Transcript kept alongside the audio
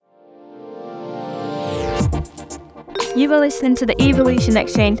You are listening to the Evolution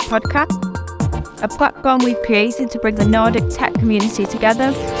Exchange podcast, a platform we've created to bring the Nordic tech community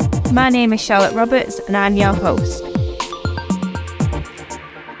together. My name is Charlotte Roberts and I'm your host.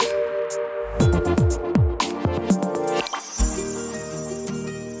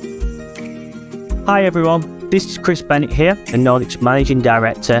 Hi everyone, this is Chris Bennett here, the Nordics Managing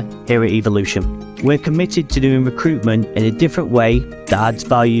Director here at Evolution. We're committed to doing recruitment in a different way that adds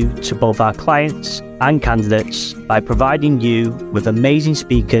value to both our clients and candidates by providing you with amazing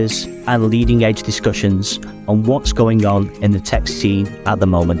speakers and leading edge discussions on what's going on in the tech scene at the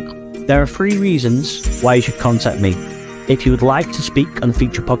moment. There are 3 reasons why you should contact me. If you would like to speak on a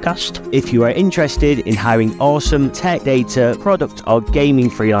future podcast, if you are interested in hiring awesome tech data, product or gaming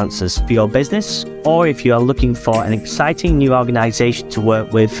freelancers for your business, or if you are looking for an exciting new organization to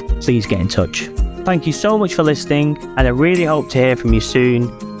work with, please get in touch. Thank you so much for listening, and I really hope to hear from you soon.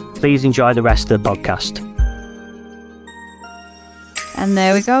 Please enjoy the rest of the podcast. And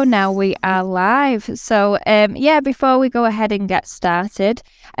there we go, now we are live. So before we go ahead and get started,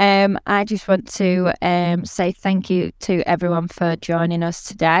 I just want to say thank you to everyone for joining us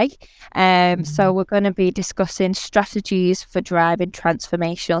today. So we're going to be discussing strategies for driving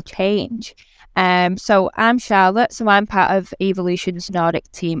transformational change. So I'm Charlotte, so I'm part of Evolution's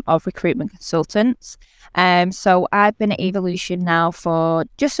Nordic team of recruitment consultants. So I've been at Evolution now for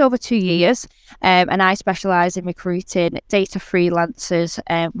just over 2 years, and I specialise in recruiting data freelancers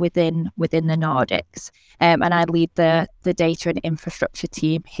within the Nordics, and I lead the data and infrastructure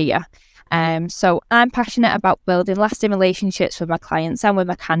team here. So I'm passionate about building lasting relationships with my clients and with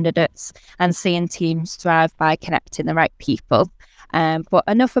my candidates and seeing teams thrive by connecting the right people. But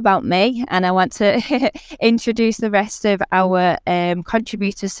enough about me, and I want to introduce the rest of our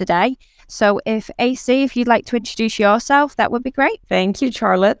contributors today. So if you'd like to introduce yourself, that would be great. Thank you,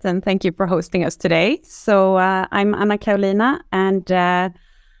 Charlotte, and thank you for hosting us today. So I'm Anna Carolina, and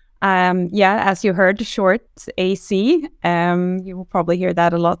as you heard, short AC. You will probably hear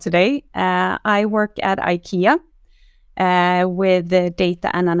that a lot today. I work at IKEA. With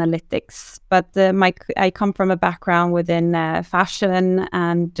data and analytics, but I come from a background within fashion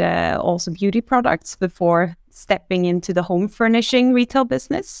and also beauty products before stepping into the home furnishing retail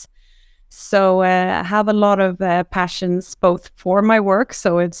business. So I have a lot of passions both for my work,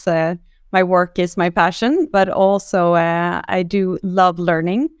 so it's my work is my passion, but also I do love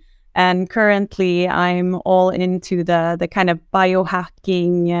learning. And currently, I'm all into the kind of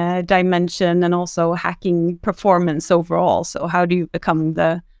biohacking dimension and also hacking performance overall. So how do you become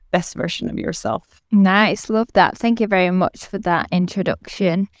the best version of yourself? Nice. Love that. Thank you very much for that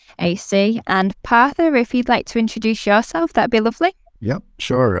introduction, AC. And Partha, if you'd like to introduce yourself, that'd be lovely. Yeah,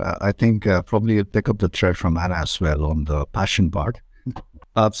 sure. I think probably you'll pick up the thread from Anna as well on the passion part.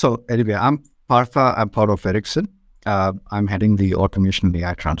 So anyway, I'm Partha. I'm part of Ericsson. I'm heading the automation and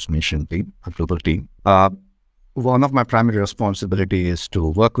AI transformation team, a global team. One of my primary responsibilities is to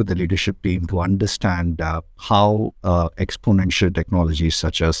work with the leadership team to understand how exponential technologies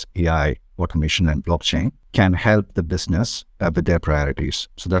such as AI, automation, and blockchain can help the business with their priorities.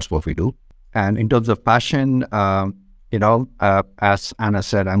 So that's what we do. And in terms of passion, as Anna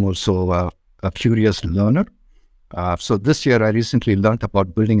said, I'm also a curious learner. So this year, I recently learned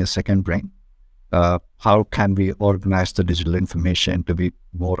about building a second brain. How can we organize the digital information to be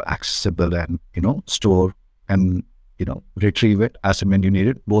more accessible and, store and, retrieve it as and when you need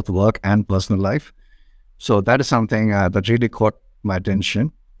it, both work and personal life. So that is something that really caught my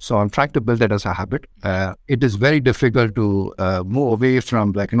attention. So I'm trying to build that as a habit. It is very difficult to move away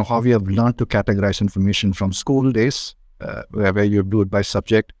from how we have learned to categorize information from school days, where you do it by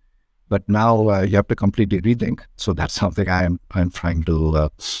subject. But now you have to completely rethink. So that's something I'm trying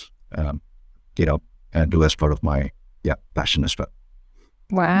to and do as part of my passion as well.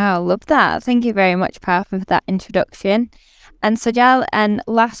 Wow, love that. Thank you very much, Partha, for that introduction. And Sajal, and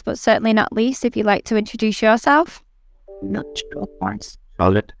last but certainly not least, if you'd like to introduce yourself. Not sure. Thanks,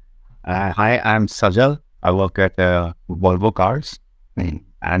 Charlotte. Hi, I'm Sajal. I work at Volvo Cars,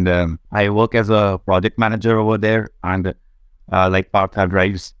 and I work as a project manager over there. And like Partha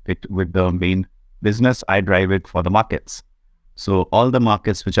drives it with the main business, I drive it for the markets. So all the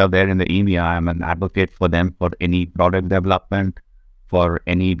markets which are there in the EMEA, I'm an advocate for them for any product development, for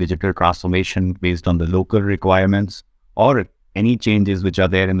any digital transformation based on the local requirements, or any changes which are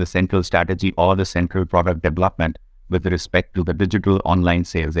there in the central strategy or the central product development with respect to the digital online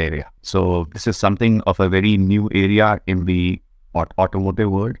sales area. So this is something of a very new area in the automotive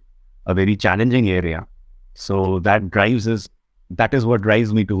world, a very challenging area. So that is what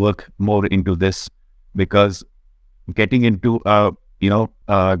drives me to work more into this, because getting into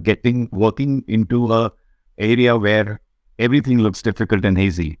working into a area where everything looks difficult and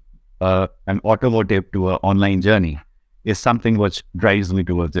hazy, an automotive to an online journey, is something which drives me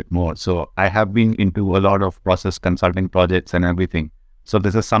towards it more. So I have been into a lot of process consulting projects and everything. So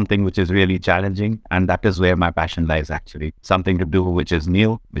this is something which is really challenging, and that is where my passion lies actually. Something to do which is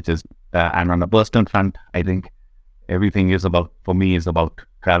new, which is, and on a personal front, I think everything is about, for me, is about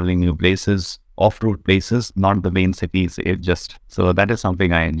traveling new places, off-road places, not the main cities. So that is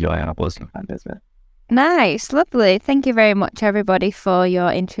something I enjoy on a personal front as well. Nice, lovely. Thank you very much, everybody, for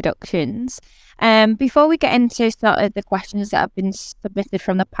your introductions. Before we get into sort of the questions that have been submitted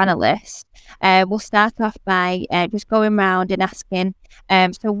from the panelists, we'll start off by just going around and asking,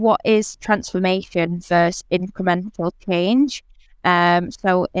 so what is transformation versus incremental change?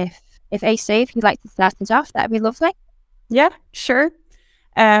 So if AC, if you'd like to start us off, that'd be lovely. Yeah, sure.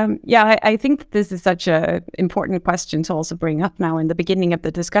 I think this is such an important question to also bring up now in the beginning of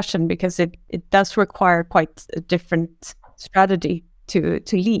the discussion, because it does require quite a different strategy to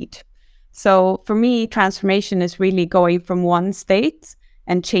lead. So for me, transformation is really going from one state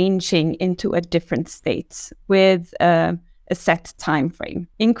and changing into a different state with a set time frame.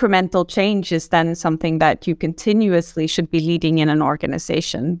 Incremental change is then something that you continuously should be leading in an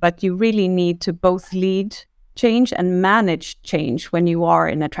organization, but you really need to both lead change and manage change when you are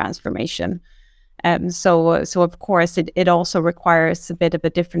in a transformation. So of course it also requires a bit of a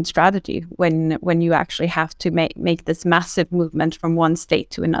different strategy when you actually have to make this massive movement from one state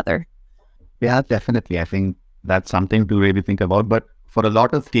to another. Yeah, definitely. I think that's something to really think about. But for a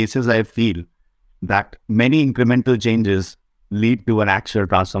lot of cases, I feel that many incremental changes lead to an actual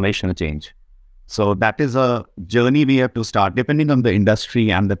transformational change. So that is a journey we have to start, depending on the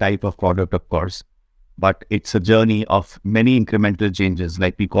industry and the type of product, of course. But it's a journey of many incremental changes,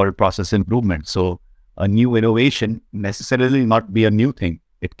 like we call process improvement. So a new innovation necessarily not be a new thing.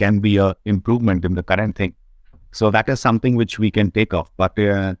 It can be an improvement in the current thing. So that is something which we can take off. But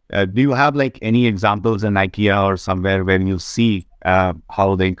do you have like any examples in IKEA or somewhere where you see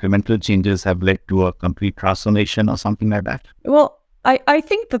how the incremental changes have led to a complete transformation or something like that? Well, I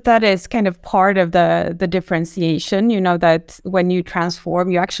think that is kind of part of the differentiation, that when you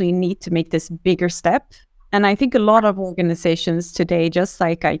transform, you actually need to make this bigger step. And I think a lot of organizations today, just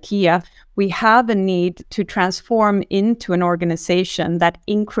like IKEA, we have a need to transform into an organization that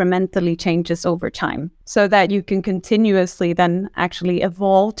incrementally changes over time, so that you can continuously then actually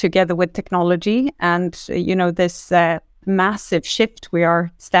evolve together with technology and, this massive shift we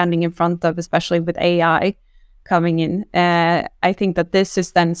are standing in front of, especially with AI coming in. I think that this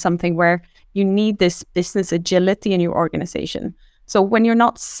is then something where you need this business agility in your organization. So when you're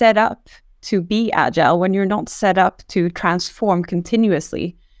not set up to be agile, when you're not set up to transform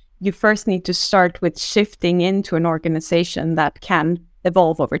continuously, you first need to start with shifting into an organization that can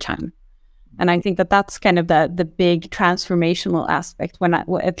evolve over time. And I think that that's kind of the big transformational aspect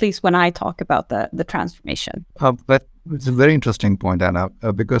at least when I talk about the transformation. But it's a very interesting point, Anna,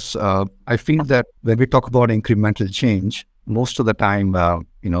 because I feel that when we talk about incremental change, most of the time,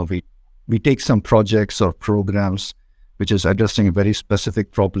 we take some projects or programs which is addressing a very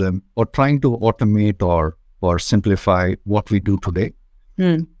specific problem or trying to automate or simplify what we do today.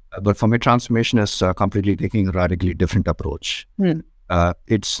 But for me, transformation is completely taking a radically different approach.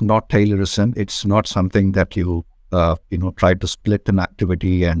 It's not Taylorism. It's not something that you try to split an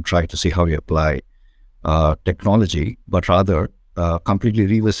activity and try to see how you apply technology, but rather completely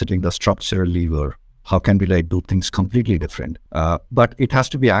revisiting the structural lever. How can we do things completely different? But it has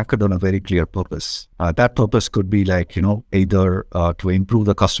to be anchored on a very clear purpose. That purpose could be either to improve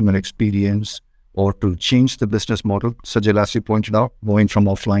the customer experience or to change the business model. Sajal, as you pointed out, going from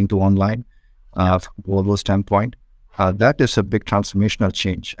offline to online, from Volvo's standpoint. That is a big transformational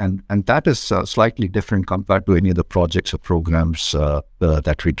change. And that is slightly different compared to any of the projects or programs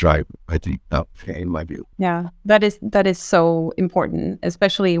that we drive, I think, in my view. Yeah, that is so important,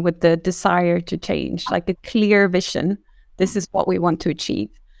 especially with the desire to change, like a clear vision. This is what we want to achieve.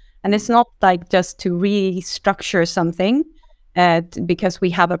 And it's not like just to restructure something because we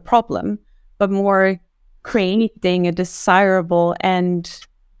have a problem, but more creating a desirable end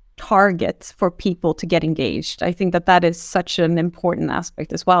target for people to get engaged. I think that is such an important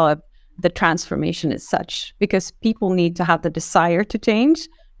aspect as well of the transformation as such, because people need to have the desire to change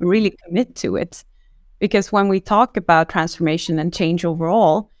and really commit to it. Because when we talk about transformation and change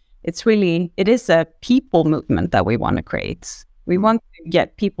overall, it is a people movement that we want to create. We want to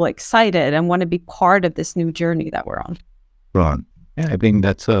get people excited and want to be part of this new journey that we're on. Right. Yeah, I think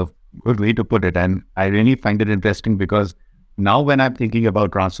that's a good way to put it. And I really find it interesting because now when I'm thinking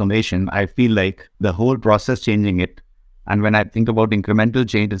about transformation, I feel like the whole process changing it And when I think about incremental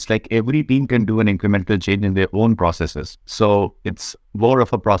change, it's like every team can do an incremental change in their own processes. So it's more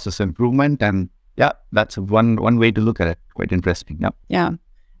of a process improvement. And yeah, that's one way to look at it. Quite interesting. Yeah. Yeah.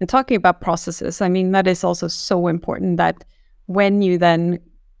 And talking about processes, I mean, that is also so important that when you then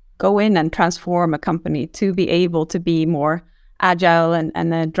go in and transform a company to be able to be more agile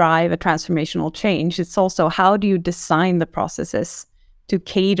and drive a transformational change, it's also how do you design the processes to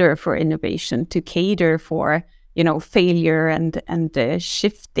cater for innovation, to cater for, failure and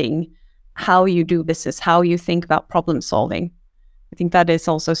shifting how you do business, how you think about problem solving. I think that is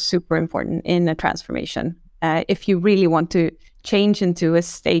also super important in a transformation. If you really want to change into a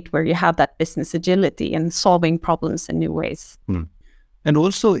state where you have that business agility and solving problems in new ways. And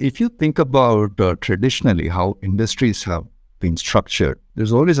also, if you think about traditionally how industries have been structured,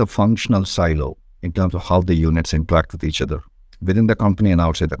 there's always a functional silo in terms of how the units interact with each other within the company and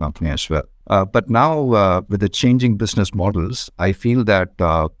outside the company as well. But now with the changing business models, I feel that,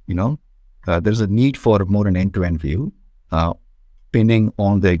 there's a need for more an end-to-end view, pinning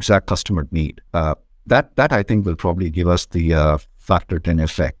on the exact customer need. That I think will probably give us the factor 10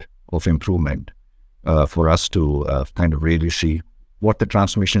 effect of improvement for us to kind of really see what the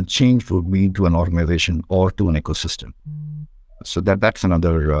transformation change would mean to an organization or to an ecosystem. So that's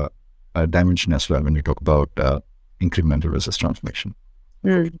another dimension as well when we talk about incremental versus transformation.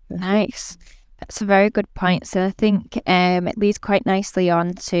 Nice. That's a very good point. So I think it leads quite nicely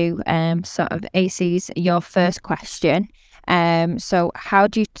on to sort of AC's, your first question. So how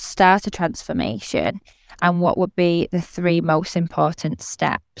do you start a transformation, and what would be the 3 most important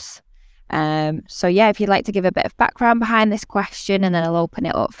steps? So yeah, if you'd like to give a bit of background behind this question, and then I'll open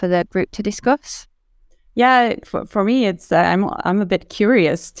it up for the group to discuss. Yeah, for me, it's I'm a bit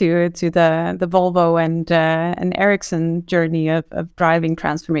curious to the Volvo and Ericsson journey of driving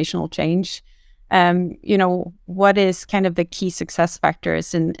transformational change. What is kind of the key success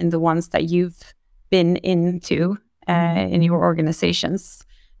factors in the ones that you've been into in your organizations?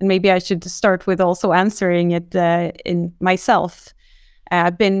 And maybe I should start with also answering it in myself.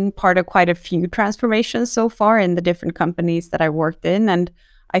 I've been part of quite a few transformations so far in the different companies that I worked in, and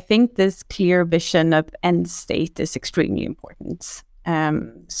I think this clear vision of end state is extremely important,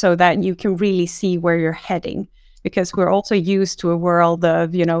 so that you can really see where you're heading, because we're also used to a world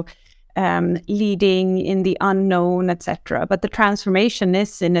of, leading in the unknown, etc. But the transformation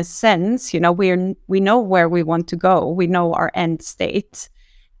is, in a sense, we know where we want to go. We know our end state.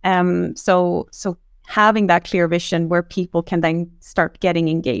 So having that clear vision where people can then start getting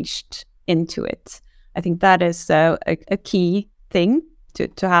engaged into it, I think that is a key thing.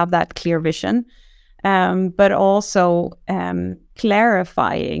 To have that clear vision, but also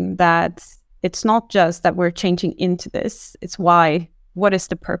clarifying that it's not just that we're changing into this, it's what is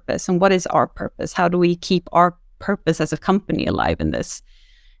the purpose and what is our purpose? How do we keep our purpose as a company alive in this?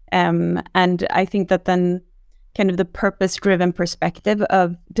 And I think that then kind of the purpose-driven perspective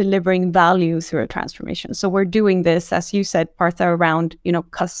of delivering value through a transformation. So we're doing this, as you said, Partha, around,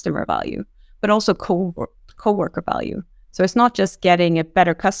 customer value, but also co-worker value. So it's not just getting a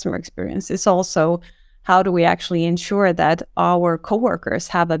better customer experience, it's also how do we actually ensure that our coworkers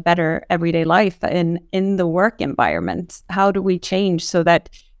have a better everyday life in the work environment? How do we change so that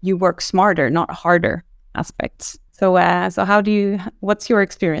you work smarter, not harder aspects? So what's your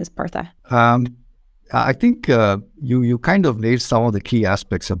experience, Partha? I think you kind of laid some of the key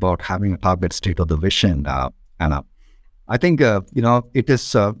aspects about having a target state of the vision, Anna. I think, it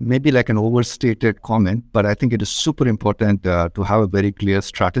is maybe like an overstated comment, but I think it is super important to have a very clear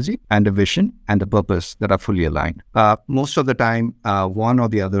strategy and a vision and a purpose that are fully aligned. Most of the time, one or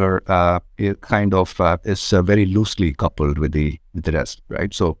the other is very loosely coupled with the rest,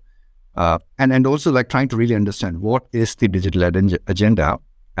 right? So, and also like trying to really understand what is the digital agenda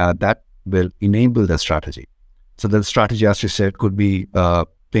that will enable the strategy. So the strategy, as you said, could be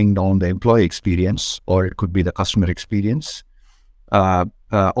ping down the employee experience, or it could be the customer experience,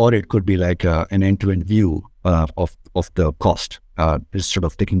 or it could be like an end-to-end view of the cost, instead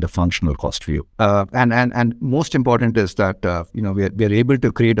of taking the functional cost view. And most important is that we are able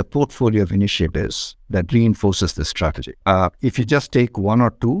to create a portfolio of initiatives that reinforces this strategy. If you just take one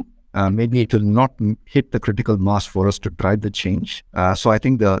or two, maybe it will not hit the critical mass for us to drive the change. So I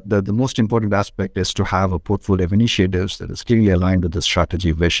think the most important aspect is to have a portfolio of initiatives that is clearly aligned with the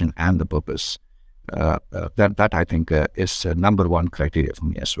strategy, vision, and the purpose. That I think is number one criteria for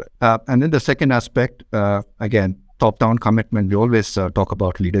me as well. And then the second aspect, again, top-down commitment. We always talk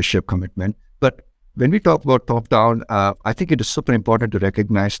about leadership commitment. But when we talk about top-down, I think it is super important to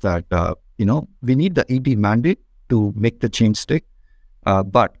recognize that, we need the ED mandate to make the change stick.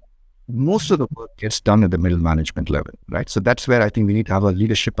 But most of the work gets done at the middle management level, right? So that's where I think we need to have a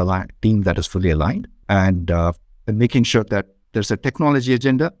leadership team that is fully aligned and making sure that there's a technology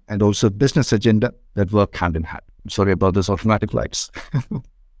agenda and also business agenda that work hand in hand. Sorry about this automatic lights.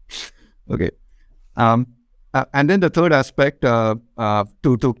 Okay. And then the third aspect,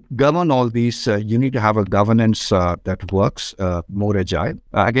 to govern all these, you need to have a governance that works more agile.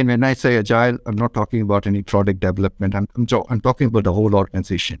 Again, when I say agile, I'm not talking about any product development. I'm talking about the whole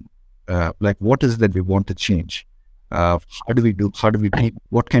organization. Like, what is it that we want to change? How do we make?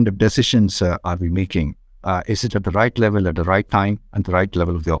 What kind of decisions are we making? Is it at the right level, at the right time, and the right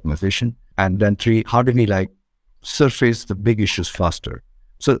level of the organization? And then three, how do we surface the big issues faster?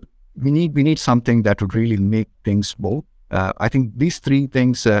 So we need something that would really make things move. I think these three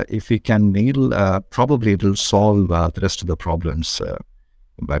things, if we can nail, probably it will solve the rest of the problems.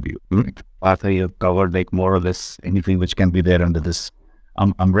 In my view. Partha, you've covered more or less anything which can be there under this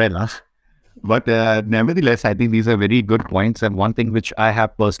umbrella. But nevertheless, I think these are very good points. And one thing which I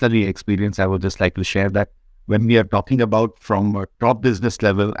have personally experienced, I would just like to share that when we are talking about from a top business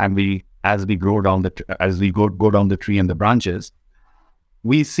level, and as we go down the tree and the branches,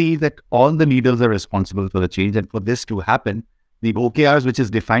 we see that all the leaders are responsible for the change. And for this to happen, the OKRs, which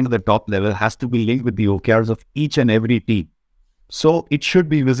is defined at the top level, has to be linked with the OKRs of each and every team. So it should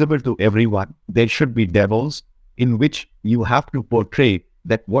be visible to everyone. There should be demos in which you have to portray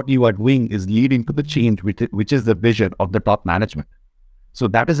that what you are doing is leading to the change, which is the vision of the top management. So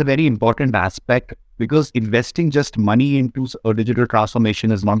that is a very important aspect, because investing just money into a digital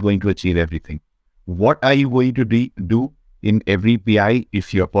transformation is not going to achieve everything. What are you going to do in every PI,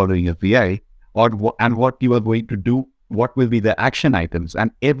 if you're following a PI, and what you are going to do, what will be the action items,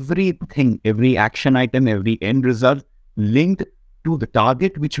 and everything, every action item, every end result linked to the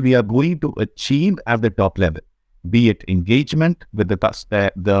target which we are going to achieve at the top level, be it engagement with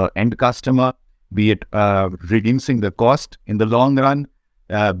the end customer, be it reducing the cost in the long run,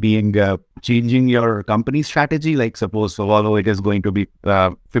 changing your company strategy. Like suppose for Volvo, it is going to be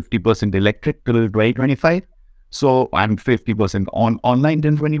 50% electric till 2025. So I'm 50% online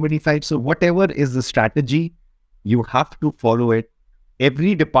till 2025. So whatever is the strategy, you have to follow it.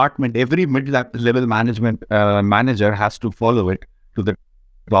 Every department, every mid-level management manager has to follow it to the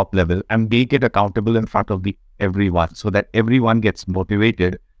top level and make it accountable in front of everyone, so that everyone gets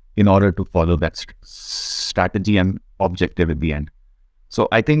motivated in order to follow that strategy and objective at the end. So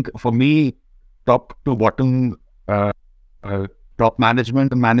I think for me, top to bottom, top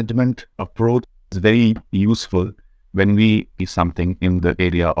management approach is very useful when we do something in the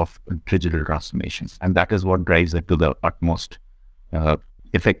area of digital transformation, and that is what drives it to the utmost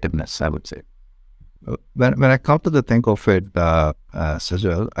effectiveness, I would say. When I come to think of it,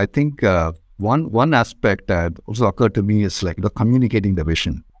 Sajal, I think one aspect that also occurred to me is the communicating the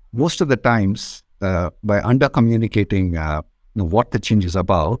vision. Most of the times, by under communicating what the change is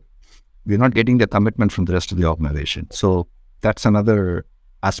about, we're not getting the commitment from the rest of the organization. So that's another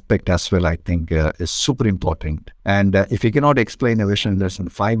aspect as well, I think, is super important. And if you cannot explain a vision in less than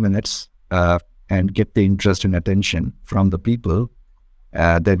 5 minutes and get the interest and attention from the people,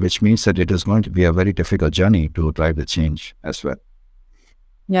 which means that it is going to be a very difficult journey to drive the change as well.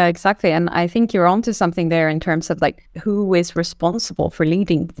 Yeah, exactly. And I think you're onto something there in terms of who is responsible for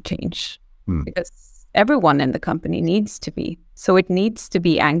leading the change, because everyone in the company needs to be. So it needs to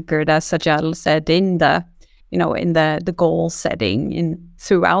be anchored, as Sajal said, in the goal setting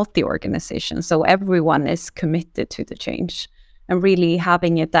throughout the organization. So everyone is committed to the change, and really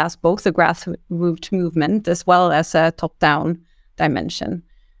having it as both a grassroots movement as well as a top-down dimension,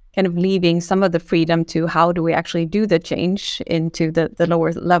 kind of leaving some of the freedom to how do we actually do the change into the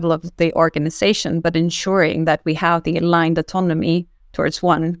lower level of the organization, but ensuring that we have the aligned autonomy towards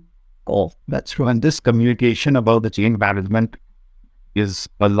one goal. That's true. And this communication about the change management is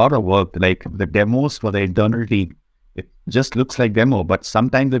a lot of work. Like the demos for the internal team, it just looks like demo, but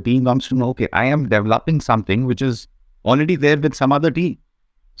sometimes the team comes to know, okay, I am developing something which is already there with some other team.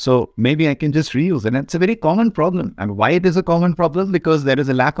 So maybe I can just reuse, and it's a very common problem. And why it is a common problem? Because there is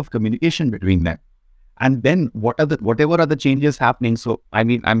a lack of communication between them. And then whatever are the changes happening? So I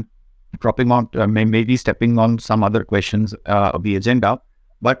mean, I'm dropping on, maybe stepping on some other questions of the agenda,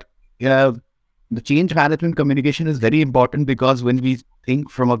 but the change management communication is very important, because when we think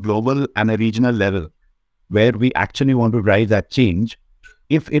from a global and a regional level, where we actually want to drive that change,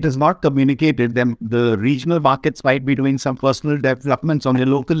 if it is not communicated, then the regional markets might be doing some personal developments on a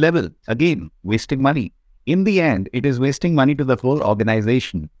local level. Again, wasting money. In the end, it is wasting money to the whole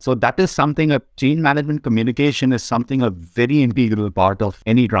organization. So that is something, a change management communication is something a very integral part of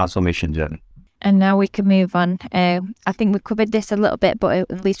any transformation journey. And now we can move on. I think we covered this a little bit, but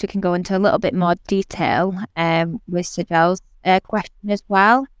at least we can go into a little bit more detail with Sajal's question as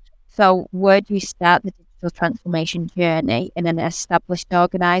well. So, where do you start the digital transformation journey in an established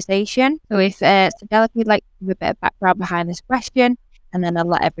organisation? So, if Sajal, if you'd like to give a bit of background behind this question, and then I'll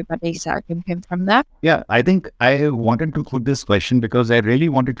let everybody start jumping from there. Yeah, I think I wanted to put this question because I really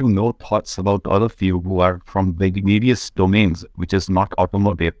wanted to know thoughts about all of you who are from various domains, which is not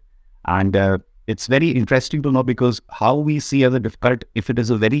automotive. And it's very interesting to know because how we see as a difficult, if it is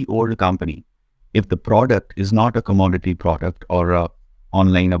a very old company, if the product is not a commodity product or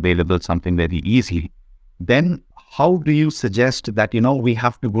online available, something very easy, then how do you suggest that, we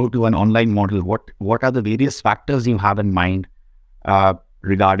have to go to an online model? What are the various factors you have in mind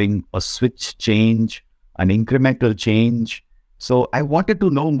regarding a switch change, an incremental change? So I wanted to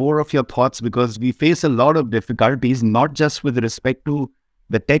know more of your thoughts because we face a lot of difficulties, not just with respect to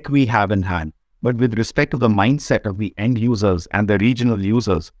the tech we have in hand, but with respect to the mindset of the end users and the regional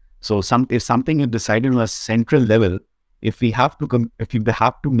users. So if something is decided on a central level, if you have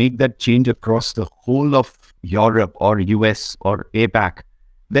to make that change across the whole of Europe or US or APAC,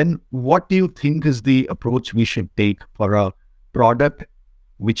 then what do you think is the approach we should take for a product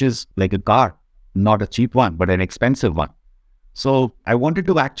which is like a car, not a cheap one, but an expensive one? So I wanted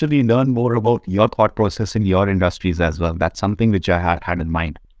to actually learn more about your thought process in your industries as well. That's something which I had in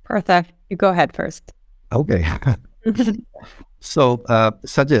mind. Partha, you go ahead first. Okay. So,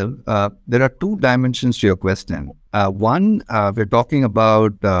 Sajal, there are two dimensions to your question. One, we're talking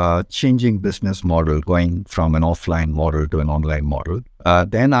about changing business model, going from an offline model to an online model.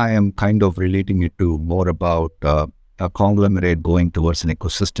 Then I am kind of relating it to more about a conglomerate going towards an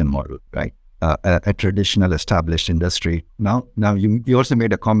ecosystem model, right? A traditional established industry. Now you also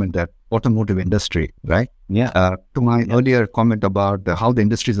made a comment that automotive industry, right? Yeah. To my earlier comment about how the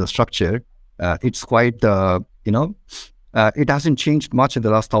industries are structured, it's quite, it hasn't changed much in the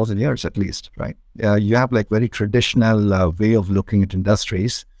last 1,000 years at least, right? You have like very traditional way of looking at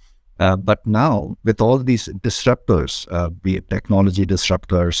industries. But now with all these disruptors, be it technology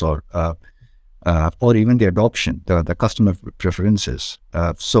disruptors or even the adoption, the customer preferences.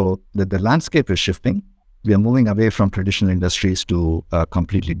 So the landscape is shifting. We are moving away from traditional industries to a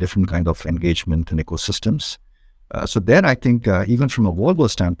completely different kind of engagement and ecosystems. So there, I think, even from a Volvo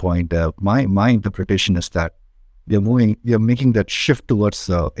standpoint, my interpretation is that we are making that shift towards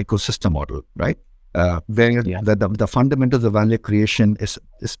the ecosystem model, right? Where the fundamentals of value creation is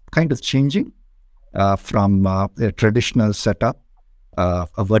kind of changing from a traditional setup,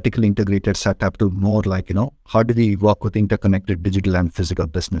 a vertically integrated setup, to more like, how do we work with interconnected digital and physical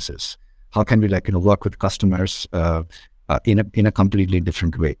businesses? How can we work with customers in a completely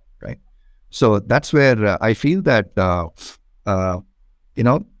different way, right? So that's where I feel that,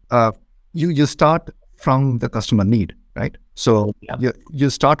 you start from the customer need, right? So you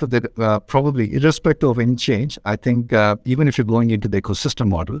start with it probably irrespective of any change. I think even if you're going into the ecosystem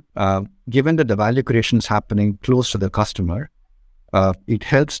model, given that the value creation is happening close to the customer, it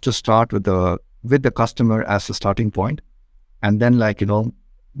helps to start with the customer as a starting point, and then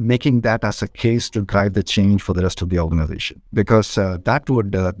making that as a case to drive the change for the rest of the organization. Because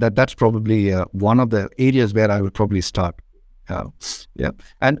that's probably one of the areas where I would probably start.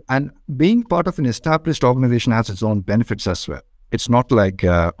 And being part of an established organization has its own benefits as well. It's not like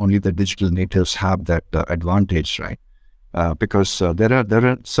only the digital natives have that advantage, right? Because there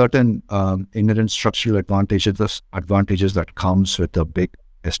are certain inherent structural advantages that comes with a big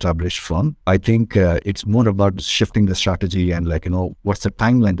established firm. I think it's more about shifting the strategy and what's the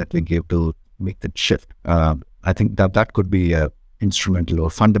timeline that we give to make that shift. I think that could be instrumental or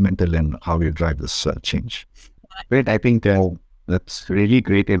fundamental in how we drive this change. Great. I think that's really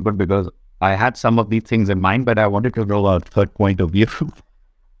great input because I had some of these things in mind, but I wanted to know a third point of view.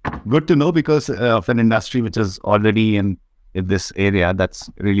 Good to know because of an industry which is already in this area. That's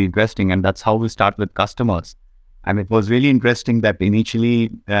really interesting. And that's how we start with customers. And it was really interesting that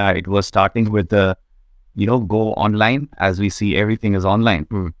initially it was starting with go online, as we see everything is online.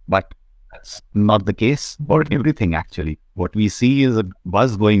 But that's not the case for everything, actually. What we see is a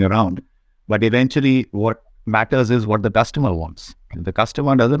buzz going around. But eventually what matters is what the customer wants. If the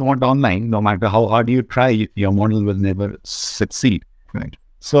customer doesn't want online, no matter how hard you try, your model will never succeed. Right.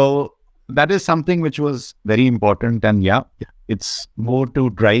 So that is something which was very important. And it's more to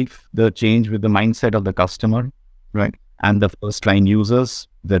drive the change with the mindset of the customer, right? And the first line users,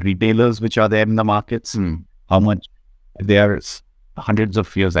 the retailers which are there in the markets, how much they are hundreds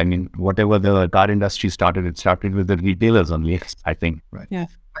of years. I mean, whatever the car industry started, it started with the retailers only, I think. Right. Yeah.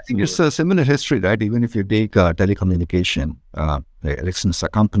 I think it's a similar history, right? Even if you take telecommunication, Ericsson is a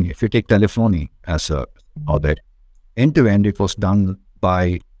company. If you take telephony as a other end to end, it was done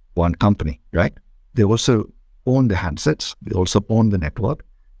by one company, right? They also own the handsets. They also own the network.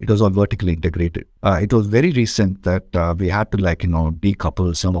 It was all vertically integrated. It was very recent that we had to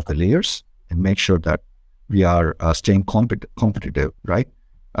decouple some of the layers and make sure that we are staying competitive, right?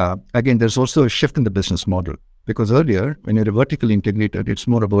 Again, there's also a shift in the business model, because earlier, when you're vertically integrated, it's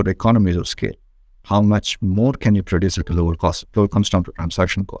more about economies of scale. How much more can you produce at a lower cost? So it comes down to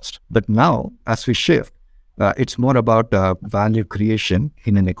transaction cost. But now, as we shift, it's more about value creation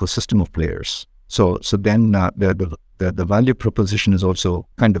in an ecosystem of players. So then the value proposition is also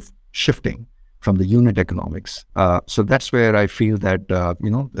kind of shifting from the unit economics. So that's where I feel that,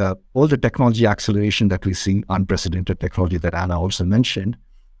 all the technology acceleration that we see, unprecedented technology that Anna also mentioned,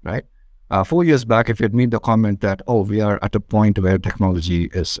 right? 4 years back, if you had made the comment that, we are at a point where technology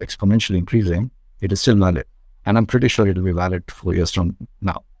is exponentially increasing, it is still valid. And I'm pretty sure it'll be valid 4 years from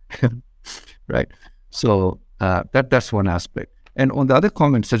now, right? So that's one aspect. And on the other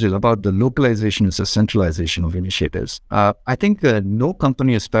comment, Sajal, about the localization versus centralization of initiatives, I think no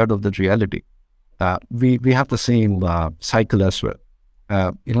company is spared of that reality. We have the same cycle as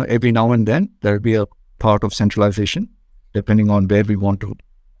well. Every now and then there'll be a part of centralization, depending on where we want to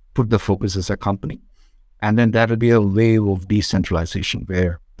put the focus as a company. And then there will be a wave of decentralization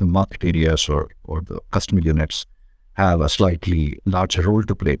where the market areas or the customer units have a slightly larger role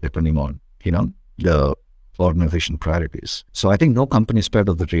to play depending on, the organization priorities. So I think no company is spared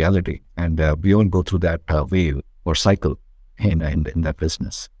of the reality, and we all go through that wave or cycle in that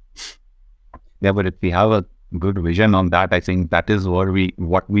business. Yeah, but if we have a good vision on that, I think that is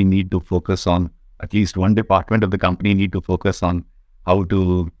what we need to focus on. At least one department of the company need to focus on how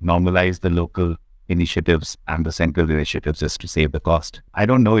to normalize the local initiatives and the central initiatives just to save the cost. I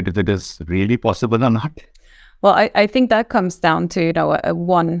don't know if it is really possible or not. Well, I think that comes down to,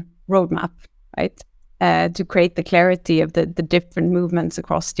 one roadmap, right? To create the clarity of the different movements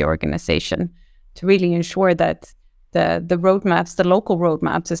across the organization, to really ensure that the roadmaps, the local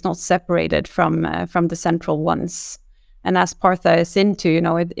roadmaps, is not separated from the central ones. And as Partha is into,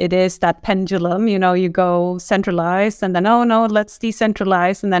 it is that pendulum, you go centralized and then, oh no, let's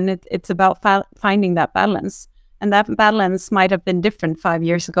decentralize. And then it's about finding that balance. And that balance might have been different 5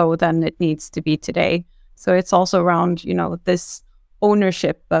 years ago than it needs to be today. So it's also around, this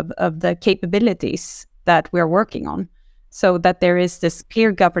ownership of the capabilities that we're working on, so that there is this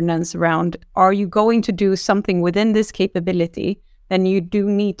clear governance around, are you going to do something within this capability? Then you do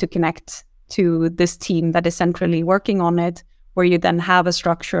need to connect to this team that is centrally working on it, where you then have a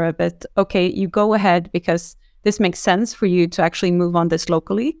structure of it. Okay, you go ahead because this makes sense for you to actually move on this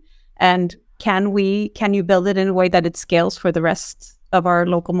locally. And can you build it in a way that it scales for the rest of our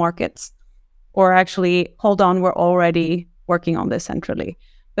local markets? Or actually, hold on, we're already working on this centrally.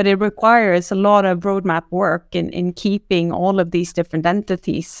 But it requires a lot of roadmap work in keeping all of these different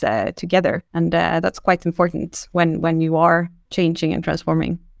entities together. And that's quite important when you are changing and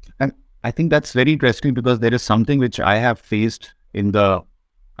transforming. And I think that's very interesting, because there is something which I have faced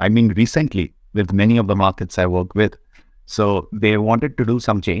recently with many of the markets I work with. So they wanted to do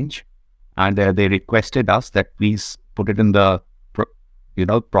some change, and they requested us that please put it in the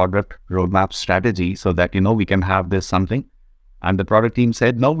product roadmap strategy so that, we can have this something. And the product team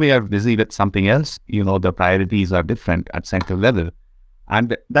said, no, we are busy with something else. The priorities are different at central level.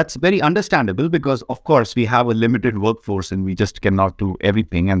 And that's very understandable, because of course we have a limited workforce and we just cannot do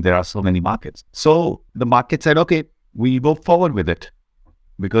everything. And there are so many markets. So the market said, okay, we go forward with it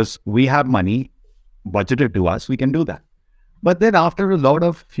because we have money budgeted to us. We can do that. But then after a lot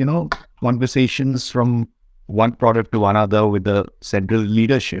of, conversations from one product to another with the central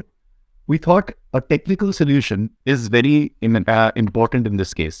leadership, we thought a technical solution is very important in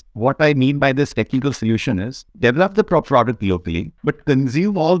this case. What I mean by this technical solution is develop the product locally, but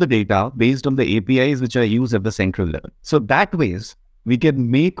consume all the data based on the APIs which are used at the central level. So that ways, we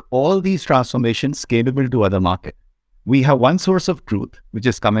can make all these transformations scalable to other markets. We have one source of truth, which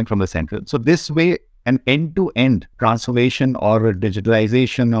is coming from the central. So this way, an end-to-end transformation or a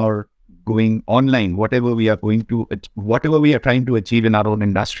digitalization or going online, whatever we are trying to achieve in our own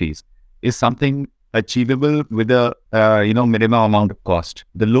industries, is something achievable with a minimum amount of cost.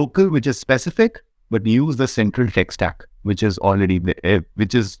 The local, which is specific, but use the central tech stack, which is already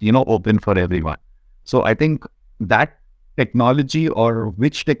open for everyone. So I think that technology, or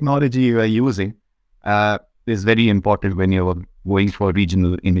which technology you are using, is very important when you're going for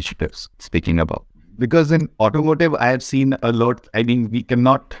regional initiatives. Speaking about. because in automotive, I have seen a lot. I mean, we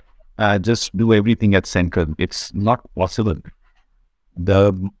cannot just do everything at central. It's not possible.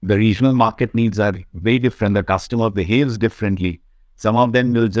 The regional market needs are very different. The customer behaves differently. Some of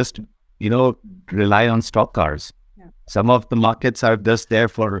them will just, rely on stock cars. Yeah. Some of the markets are just there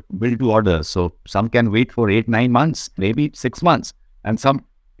for build to order. So some can wait for 8-9 months, maybe 6 months. And some,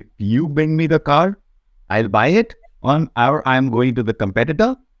 if you bring me the car, I'll buy it or I'm going to the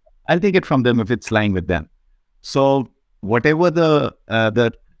competitor. I'll take it from them if it's lying with them. So whatever the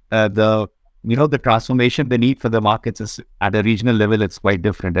transformation they need for the markets is at a regional level, it's quite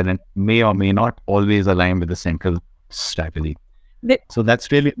different, and it may or may not always align with the central strategy. So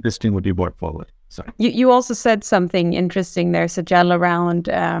that's really interesting what you brought forward. Sorry. You also said something interesting there, Sajal, around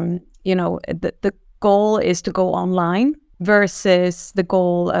the goal is to go online versus the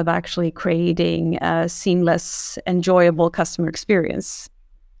goal of actually creating a seamless, enjoyable customer experience,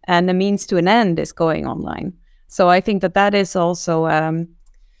 and the means to an end is going online. So I think that is also a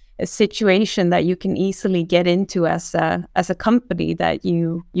situation that you can easily get into as a company, that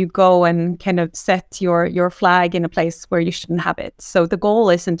you go and kind of set your flag in a place where you shouldn't have it. So the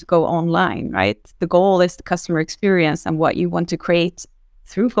goal isn't to go online, right? The goal is the customer experience and what you want to create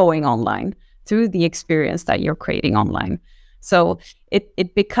through going online, through the experience that you're creating online. So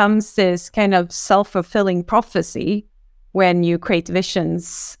it becomes this kind of self-fulfilling prophecy when you create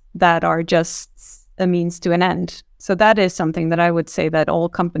visions that are just a means to an end. So that is something that I would say that all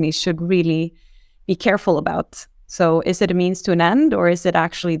companies should really be careful about. So is it a means to an end, or is it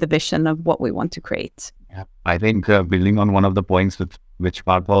actually the vision of what we want to create? Yeah, I think building on one of the points which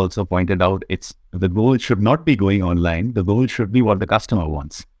Partha also pointed out, it's the goal should not be going online. The goal should be what the customer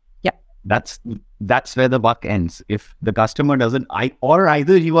wants. Yeah, that's where the buck ends. If the customer doesn't,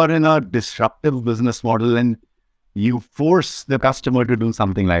 either you are in a disruptive business model and you force the customer to do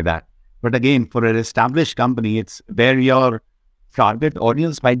something like that. But again, for an established company, it's where your target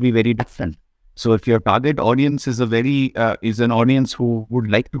audience might be very different. So if your target audience is is an audience who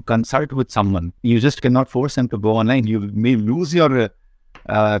would like to consult with someone, you just cannot force them to go online. You may lose your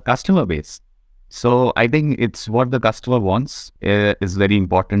customer base. So I think it's what the customer wants is very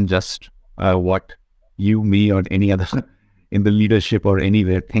important. Just what you, me, or any other in the leadership or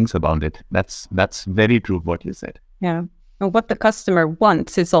anywhere thinks about it. That's very true what you said. Yeah. And what the customer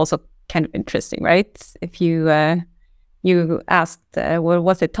wants is also kind of interesting, right? If you asked,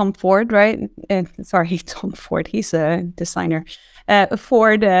 was it Tom Ford, right? Sorry, Tom Ford, he's a designer.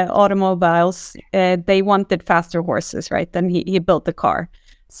 Ford automobiles, they wanted faster horses, right? Then he built the car.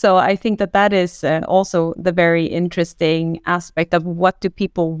 So I think that is also the very interesting aspect of what do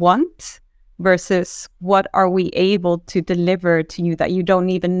people want versus what are we able to deliver to you that you don't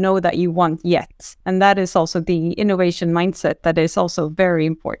even know that you want yet. And that is also the innovation mindset that is also very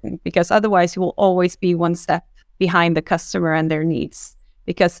important, because otherwise you will always be one step behind the customer and their needs,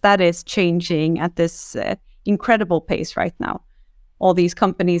 because that is changing at this incredible pace right now. All these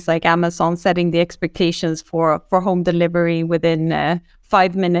companies like Amazon setting the expectations for home delivery within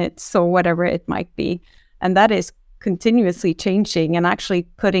 5 minutes or whatever it might be. And that is continuously changing and actually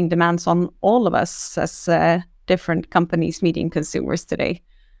putting demands on all of us as different companies meeting consumers today.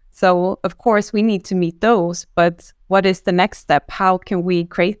 So of course we need to meet those, but what is the next step? How can we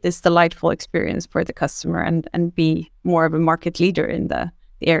create this delightful experience for the customer and be more of a market leader in the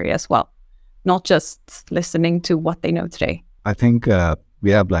area as well, not just listening to what they know today? I think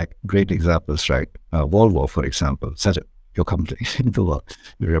we have like great examples, right? Volvo, for example, such your company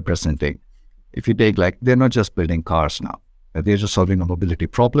you're representing. If you take they're not just building cars now. They're just solving a mobility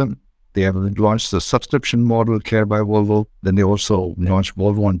problem. They have launched the subscription model, Care by Volvo. Then they also launched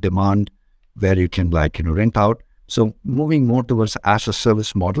Volvo on Demand, where you can rent out. So moving more towards as a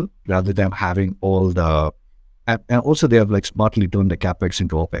service model rather than having all the, and also they have smartly turned the capex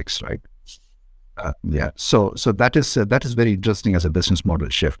into opex, right? Yeah. So that is very interesting as a business model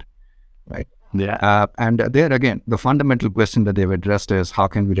shift, right? Yeah. And there again, the fundamental question that they've addressed is how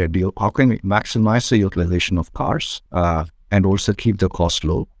can we maximize the utilization of cars and also keep the cost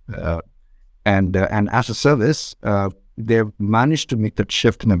low. And as a service, they've managed to make that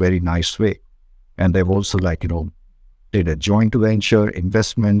shift in a very nice way. And they've also did a joint venture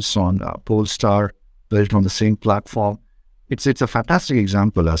investments on Polestar built on the same platform. It's a fantastic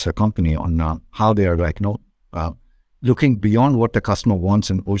example as a company on how they are looking beyond what the customer wants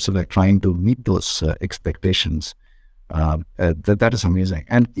and also trying to meet those expectations. That is amazing.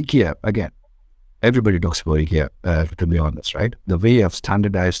 And IKEA, again, everybody talks about IKEA, to be honest, right? The way you have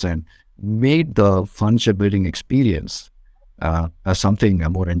standardized and made the furniture building experience as something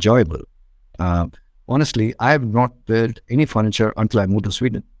more enjoyable. Honestly, I have not built any furniture until I moved to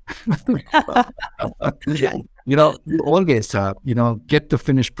Sweden. You always, get the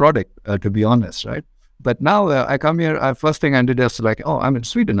finished product, to be honest, right? But now I come here, first thing I did is like, oh, I'm in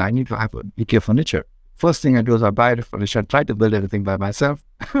Sweden, I need to have an IKEA furniture. First thing I do is I buy the furniture, I try to build everything by myself.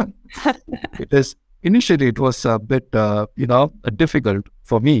 Because initially it was a bit, difficult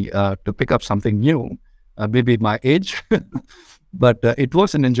for me to pick up something new, maybe my age, but it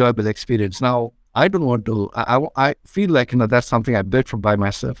was an enjoyable experience. Now, I don't want to, I feel like, that's something I built from by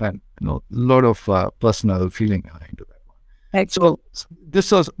myself, and, a lot of personal feeling into that. Excellent. So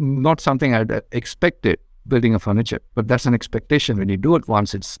this was not something I'd expected building a furniture, but that's an expectation. When you do it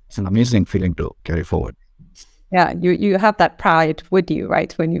once, it's an amazing feeling to carry forward. Yeah, you have that pride with you,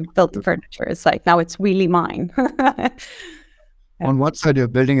 right? When you built the furniture, it's like, now it's really mine. On one side, you're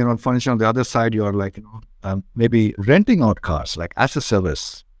building your own furniture. On the other side, you're like, maybe renting out cars, like as a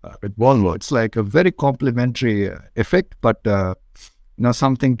service with Volvo. It's like a very complementary effect, but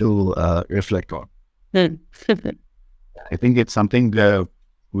something to reflect on. I think it's something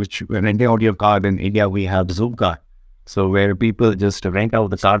which when renting out your car in India, we have Zoom car. So where people just rent out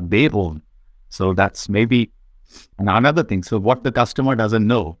the car they own. So that's maybe another thing. So what the customer doesn't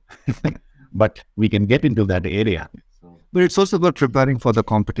know, but we can get into that area. But it's also about preparing for the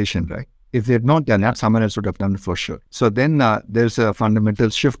competition, right? If they had not done that, someone else would have done it for sure. So then there's a fundamental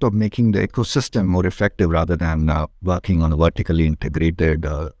shift of making the ecosystem more effective rather than working on a vertically integrated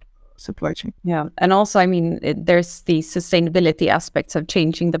supply chain. Yeah. And also, I mean, there's the sustainability aspects of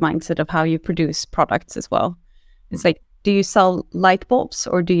changing the mindset of how you produce products as well. It's like, do you sell light bulbs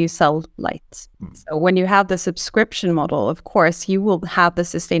or do you sell lights? So when you have the subscription model, of course, you will have the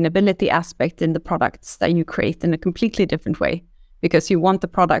sustainability aspect in the products that you create in a completely different way, because you want the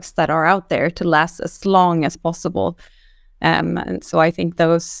products that are out there to last as long as possible. And so I think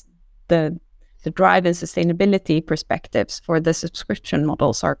the drive and sustainability perspectives for the subscription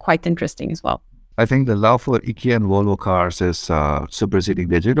models are quite interesting as well. I think the love for IKEA and Volvo Cars is superseding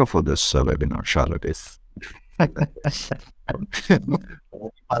the agenda for this webinar, Charlotte.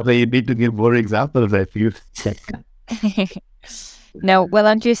 So you need to give more examples if you No, well,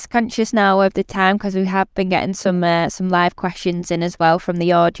 I'm just conscious now of the time because we have been getting some live questions in as well from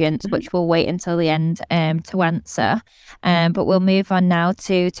the audience, which we'll wait until the end to answer. But we'll move on now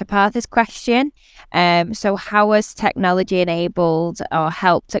to Partha's question. So how has technology enabled or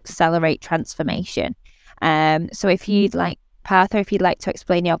helped accelerate transformation? So if you'd like, Partha, if you'd like to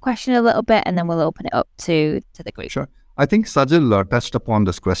explain your question a little bit, and then we'll open it up to the group. Sure. I think Sajal touched upon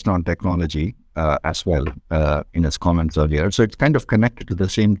this question on technology as well in his comments earlier. So it's kind of connected to the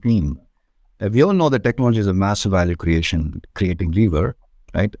same theme. We all know that technology is a massive value creating lever,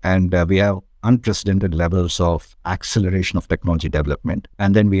 right? And we have unprecedented levels of acceleration of technology development.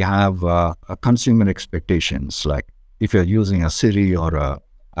 And then we have consumer expectations, like if you're using a Siri or a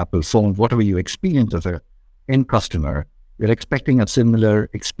Apple phone, whatever you experience as an end customer, you're expecting a similar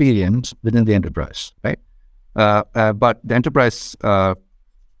experience within the enterprise, right? But the enterprise, the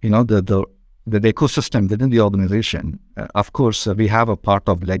ecosystem within the organization, of course, we have a part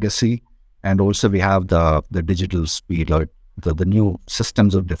of legacy, and also we have the digital speed, or the new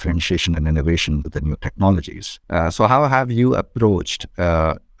systems of differentiation and innovation with the new technologies. So how have you approached,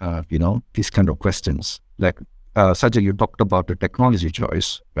 these kind of questions? Like, Sajal, you talked about the technology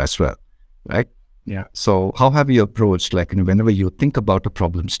choice as well, right? Yeah. So how have you approached, like, whenever you think about a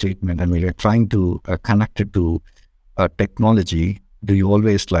problem statement and when you're trying to connect it to technology, do you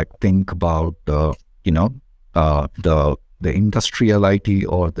always think about the industrial IT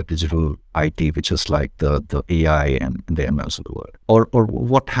or the digital IT, which is like the AI and the MLs of the world, or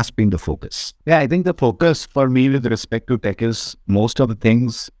what has been the focus? Yeah, I think the focus for me with respect to tech is most of the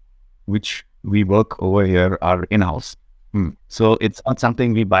things which we work over here are in-house. So it's not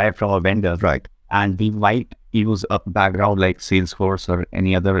something we buy from a vendor, right? And we might use a background like Salesforce or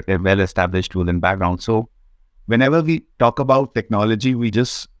any other well-established tool in background. So whenever we talk about technology, we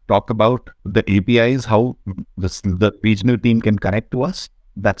just talk about the APIs, how the regional team can connect to us.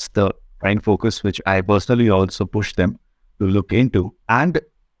 That's the prime focus, which I personally also push them to look into, and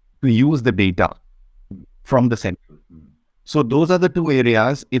to use the data from the central. So those are the two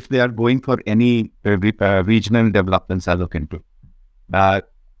areas, if they are going for any regional developments, I look into.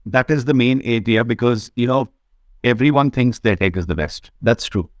 That is the main area, because, everyone thinks their tech is the best. That's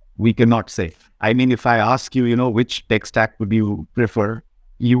true. We cannot say. I mean, if I ask you, which tech stack would you prefer,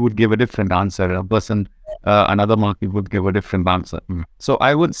 you would give a different answer. A person, another market would give a different answer. So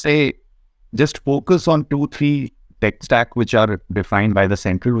I would say just focus on 2-3 tech stack which are defined by the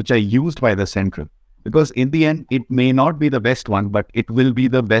central, which are used by the central. Because in the end, it may not be the best one, but it will be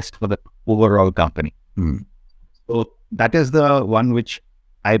the best for the overall company. So that is the one which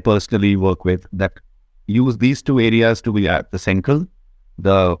I personally work with that use these two areas to be at the central,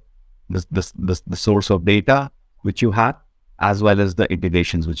 the the source of data which you have, as well as the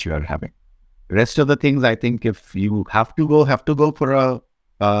integrations which you are having. Rest of the things, I think, if you have to go for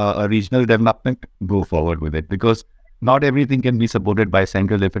a regional development, go forward with it, because not everything can be supported by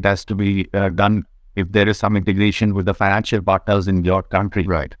central. If it has to be done, if there is some integration with the financial partners in your country,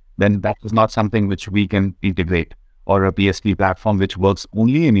 Right. then that is not something which we can integrate, or a PSP platform which works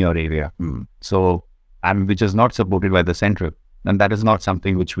only in your area. So, and which is not supported by the central, then that is not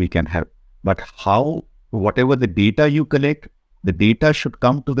something which we can help. But how, whatever the data you collect, the data should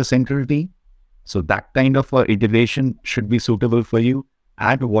come to the central team. So that kind of integration should be suitable for you.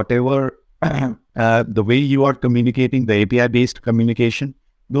 And whatever the way you are communicating, the API-based communication,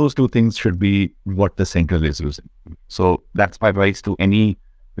 those two things should be what the central is using. So that's my advice to any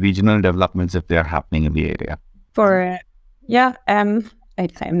regional developments if they are happening in the area.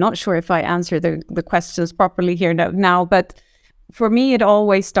 I'm not sure if I answer the questions properly here now, but for me, it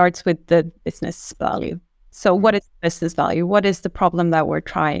always starts with the business value. So what is business value? What is the problem that we're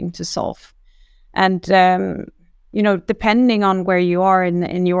trying to solve? And, depending on where you are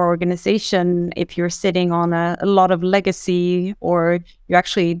in your organization, if you're sitting on a lot of legacy, or you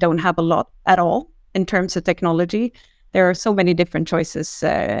actually don't have a lot at all in terms of technology, there are so many different choices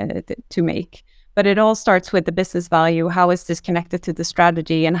to make. But it all starts with the business value. How is this connected to the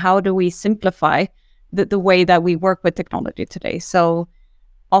strategy? And how do we simplify the way that we work with technology today? So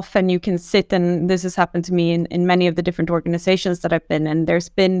often you can sit, and this has happened to me in many of the different organizations that I've been in, there's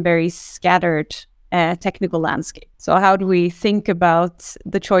been very scattered technical landscape. So how do we think about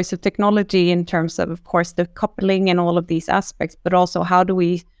the choice of technology in terms of course, the coupling and all of these aspects, but also how do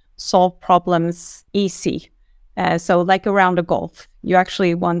we solve problems easy? So like around a golf, you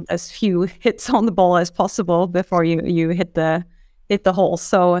actually want as few hits on the ball as possible before you hit the hole.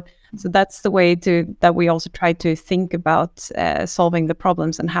 So that's the way that we also try to think about solving the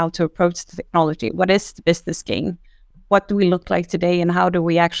problems and how to approach the technology. What is the business gain? What do we look like today, and how do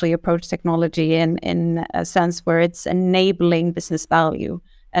we actually approach technology in a sense where it's enabling business value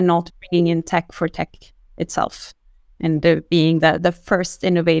and not bringing in tech for tech itself, and being the first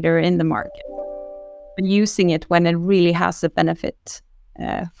innovator in the market, and using it when it really has a benefit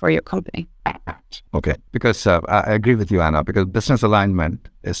for your company. Okay, because I agree with you, Anna, because business alignment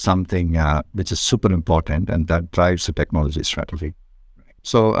is something which is super important, and that drives the technology strategy.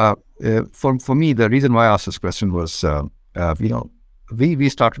 So for me, the reason why I asked this question was, we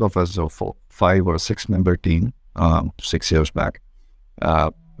started off as a 5 or 6 member team 6 years back,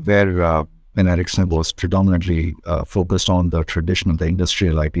 where when Ericsson was predominantly focused on the traditional, the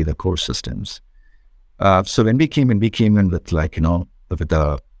industrial IT, the core systems. So when we came in with with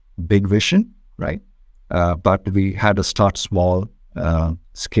a big vision, right? But we had to start small,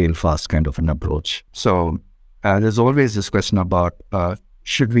 scale fast kind of an approach. So there's always this question about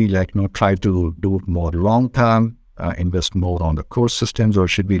should we try to do it more long term, invest more on the core systems, or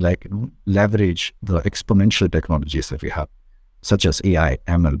should we leverage the exponential technologies that we have, such as AI,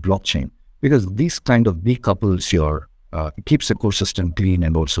 ML, blockchain, because these kind of decouples your keeps the core system clean,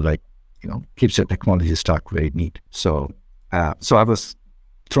 and also keeps your technology stack very neat. So I was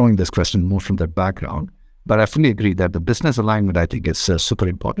throwing this question more from that background, but I fully agree that the business alignment, I think, is super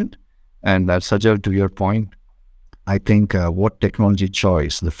important. And Sajal, to your point, I think what technology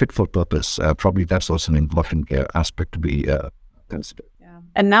choice, the fit for purpose, probably that's also an important aspect to be considered. Yeah.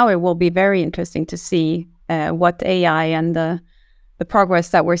 And now it will be very interesting to see what AI and the progress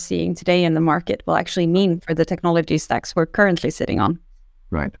that we're seeing today in the market will actually mean for the technology stacks we're currently sitting on.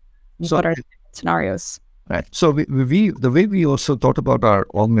 Right. So what are the scenarios? Right. So the way we also thought about our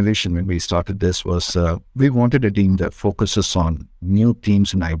organization when we started this was we wanted a team that focuses on new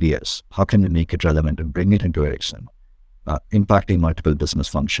themes and ideas. How can we make it relevant and bring it into Ericsson, impacting multiple business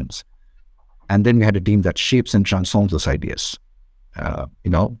functions? And then we had a team that shapes and transforms those ideas,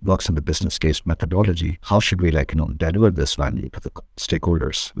 works on the business case methodology. How should we deliver this value to the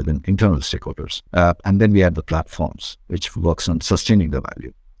stakeholders, within internal stakeholders? And then we had the platforms, which works on sustaining the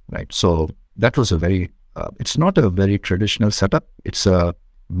value, right? So that was a very it's not a very traditional setup. It's a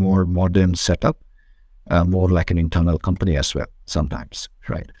more modern setup, more like an internal company as well sometimes,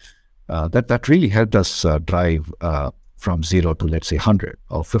 right? That really helped us drive from 0 to, let's say, 100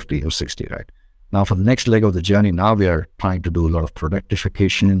 or 50 or 60, right? Now, for the next leg of the journey, now we are trying to do a lot of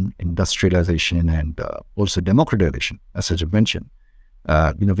productification, industrialization, and also democratization, as I mentioned.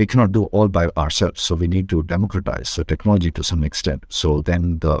 We cannot do all by ourselves, so we need to democratize the technology to some extent. So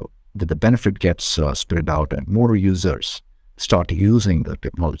then the benefit gets spread out and more users start using the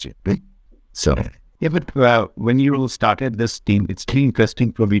technology. So Yeah, but when you started this team, it's really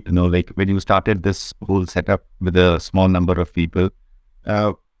interesting for me to know, like when you started this whole setup with a small number of people,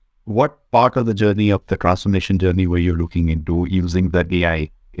 uh, what part of the journey of the transformation journey were you looking into using the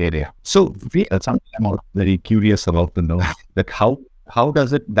AI area? So that's something I'm very curious about to know that how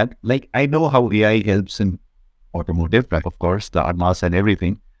does it that like I know how AI helps in automotive, right? Of course, the ADMAS and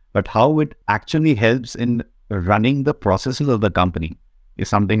everything, but how it actually helps in running the processes of the company is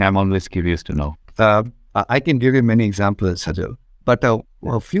something I'm always curious to know. I can give you many examples, Sajal. But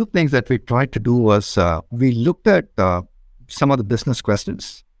a few things that we tried to do was we looked at some of the business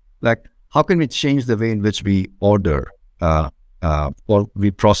questions, like how can we change the way in which we order or we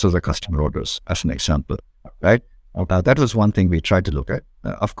process the customer orders, as an example, right? That was one thing we tried to look at.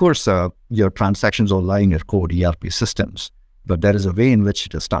 Of course, your transactions all lie in your core ERP systems, but there is a way in which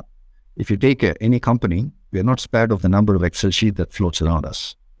it is done. If you take any company, we are not spared of the number of Excel sheets that floats around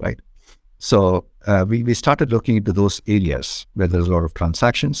us, right? So we started looking into those areas where there's a lot of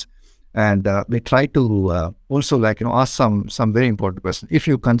transactions, and we try to also ask some very important questions. If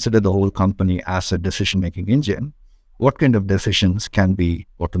you consider the whole company as a decision-making engine, what kind of decisions can be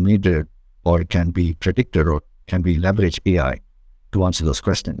automated or can be predicted or can we leverage AI to answer those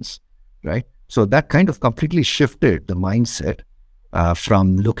questions, right? So that kind of completely shifted the mindset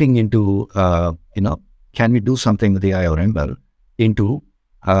from looking into, can we do something with AI or ML into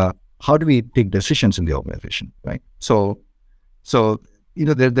how do we take decisions in the organization, right? So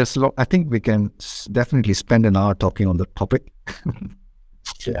there's a lot. I think we can definitely spend an hour talking on the topic,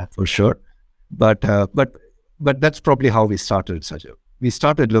 yeah, for sure. But that's probably how we started, Sajal. We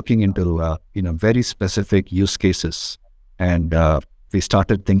started looking into very specific use cases, and we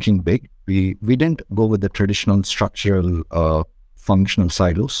started thinking big. We didn't go with the traditional structural functional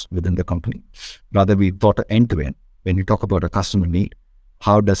silos within the company. Rather, we thought end to end. When you talk about a customer need,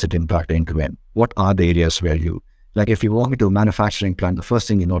 how does it impact end to end? What are the areas where you, like if you walk into a manufacturing plant, the first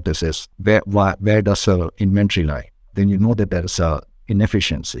thing you notice is where does the inventory lie? Then you know that there is a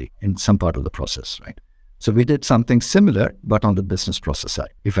inefficiency in some part of the process, right? So we did something similar, but on the business process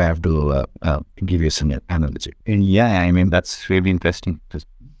side, if I have to give you some analogy. And yeah, I mean, that's really interesting.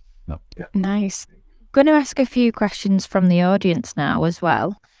 Nice. Going to ask a few questions from the audience now as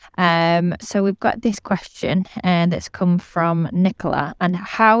well. So we've got this question that's come from Nicola. And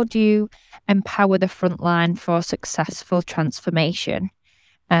how do you empower the frontline for successful transformation?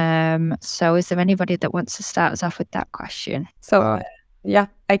 So is there anybody that wants to start us off with that question? So yeah,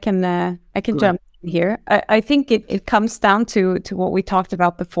 I can jump in here. I think it comes down to what we talked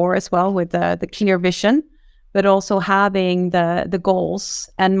about before as well, with the clear vision, but also having the goals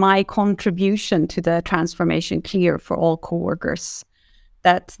and my contribution to the transformation clear for all coworkers,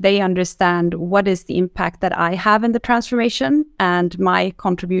 that they understand what is the impact that I have in the transformation and my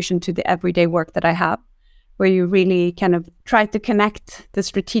contribution to the everyday work that I have, where you really kind of try to connect the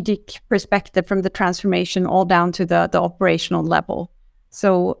strategic perspective from the transformation all down to the operational level.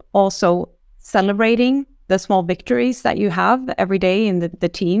 So also celebrating the small victories that you have every day in the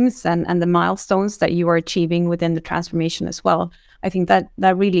teams and the milestones that you are achieving within the transformation as well. I think that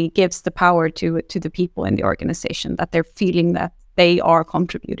really gives the power to the people in the organization, that they're feeling that they are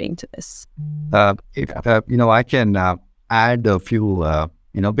contributing to this. I can add a few,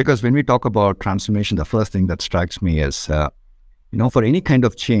 because when we talk about transformation, the first thing that strikes me is, for any kind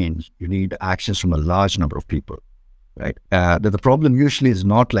of change, you need actions from a large number of people. Right. The problem usually is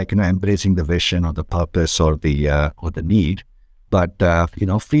not embracing the vision or the purpose or the need, but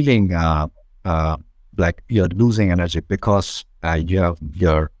feeling like you're losing energy because you have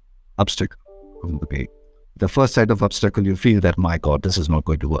your obstacle in the way. The first set of obstacle, you feel that, my God, this is not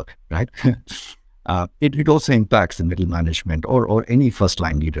going to work, right? It also impacts the middle management or any first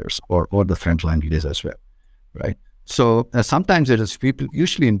line leaders or the front line leaders as well, right? So sometimes it is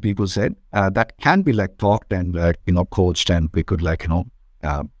usually in people's head that can be talked and coached, and we could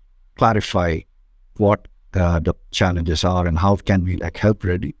clarify what the challenges are and how can we help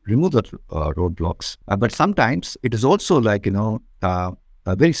remove the roadblocks. But sometimes it is also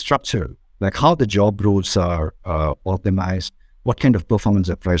very structured, like how the job roles are optimized, what kind of performance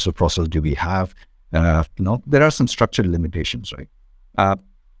appraisal process do we have. There are some structural limitations, right?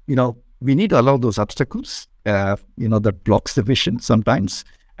 We need to allow those obstacles, that blocks the vision sometimes,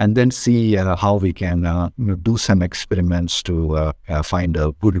 and then see how we can do some experiments to find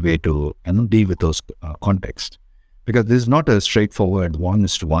a good way to deal with those contexts. Because this is not a straightforward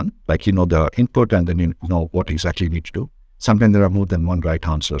 1:1, the input and then what exactly you need to do. Sometimes there are more than one right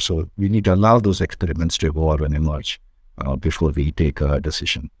answer. So we need to allow those experiments to evolve and emerge before we take a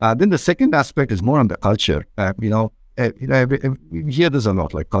decision. Then the second aspect is more on the culture. we hear this a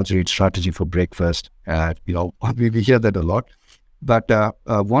lot, like culture eats strategy for breakfast. We hear that a lot. But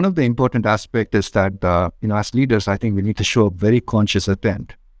one of the important aspects is that, as leaders, I think we need to show a very conscious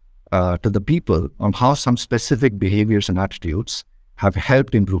intent to the people on how some specific behaviors and attitudes have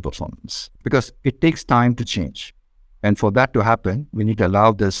helped improve performance. Because it takes time to change. And for that to happen, we need to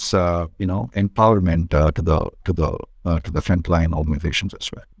allow this, empowerment to the frontline organizations as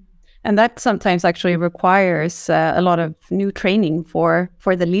well. And that sometimes actually requires a lot of new training for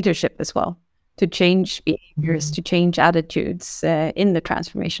the leadership as well, to change behaviors, to change attitudes in the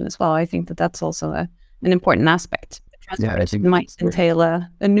transformation as well. I think that that's also an important aspect. The transformation might entail a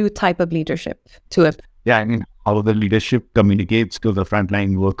new type of leadership to it. Yeah, I mean, how the leadership communicates to the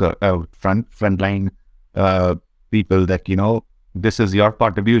frontline worker, frontline people that, this is your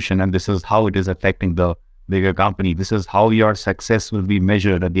contribution and this is how it is affecting the bigger company. This is how your success will be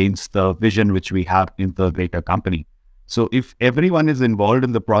measured against the vision which we have in the greater company. So if everyone is involved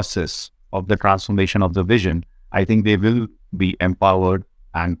in the process of the transformation of the vision, I think they will be empowered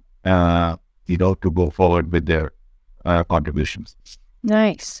and, to go forward with their contributions.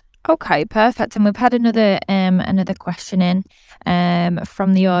 Nice. Okay, perfect. And we've had another question in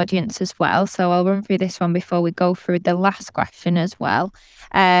from the audience as well. So I'll run through this one before we go through the last question as well.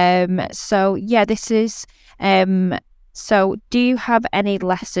 This is so do you have any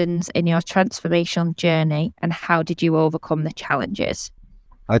lessons in your transformational journey, and how did you overcome the challenges?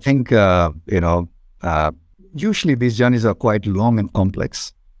 I think usually these journeys are quite long and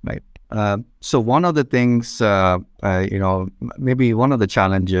complex, right? So one of the things, maybe one of the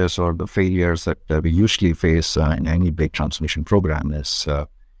challenges or the failures that we usually face in any big transformation program is,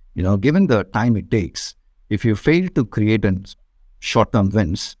 given the time it takes, if you fail to create short-term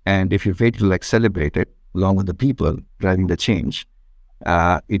wins, and if you fail to celebrate it along with the people driving the change,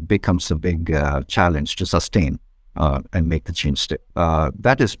 it becomes a big challenge to sustain and make the change stick.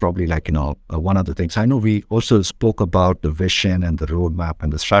 That is probably one of the things. I know we also spoke about the vision and the roadmap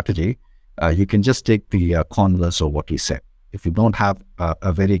and the strategy. You can just take the converse of what we said. If you don't have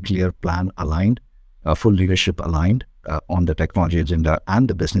a very clear plan aligned, full leadership aligned on the technology agenda and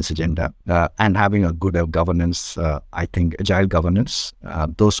the business agenda, and having a good governance, I think agile governance,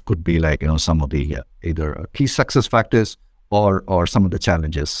 those could be some of the either key success factors or some of the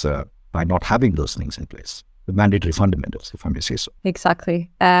challenges by not having those things in place. The mandatory fundamentals, if I may say so. Exactly.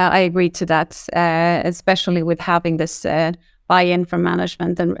 I agree to that, especially with having this buy-in from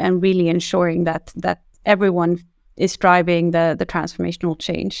management and really ensuring that everyone is driving the transformational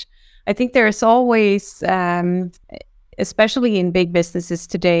change. I think there's always, especially in big businesses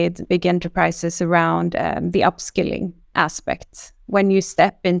today, the big enterprises, around the upskilling aspect. When you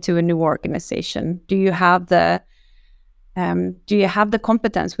step into a new organization, do you have the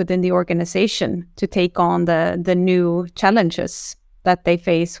competence within the organization to take on the new challenges that they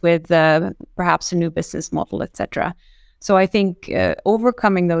face with perhaps a new business model, etc.? So I think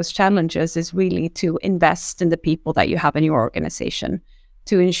overcoming those challenges is really to invest in the people that you have in your organization,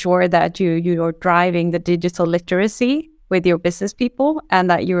 to ensure that you're driving the digital literacy with your business people,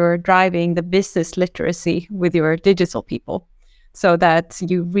 and that you're driving the business literacy with your digital people, so that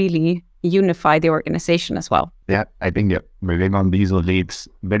you really unify the organization as well. Yeah, I think building on these only, it's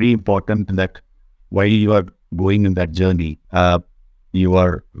very important that while you are going in that journey, you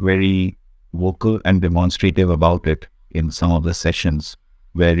are very vocal and demonstrative about it in some of the sessions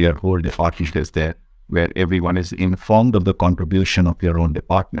where your whole department is there, where everyone is informed of the contribution of your own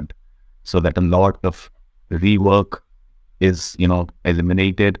department, so that a lot of rework is,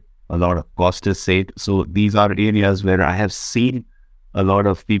 eliminated, a lot of cost is saved. So these are areas where I have seen a lot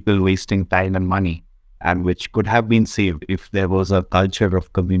of people wasting time and money, and which could have been saved if there was a culture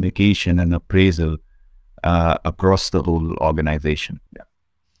of communication and appraisal across the whole organization. Yeah.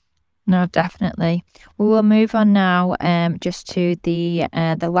 No, definitely. We will move on now just to the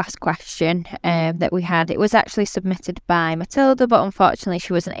last question that we had. It was actually submitted by Matilda, but unfortunately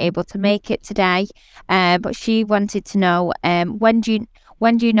she wasn't able to make it today. But she wanted to know, when do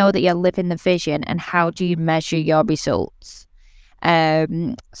you know that you're living the vision, and how do you measure your results?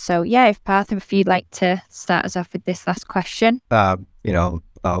 If Partha, if you'd like to start us off with this last question. There's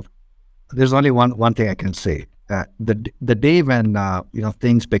only one thing I can say. The day when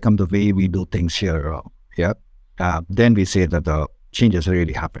things become the way we do things here, then we say that the changes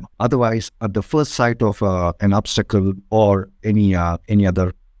really happen. Otherwise, at the first sight of an obstacle or any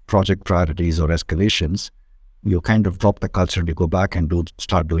other project priorities or escalations, you kind of drop the culture and you go back and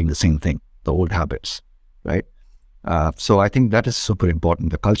start doing the same thing, the old habits, right? So I think that is super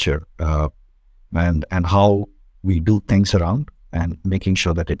important, the culture and how we do things around and making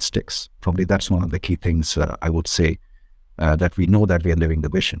sure that it sticks. Probably that's one of the key things I would say, that we know that we are living the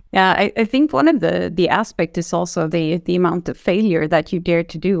vision. Yeah, I think one of the aspect is also the amount of failure that you dare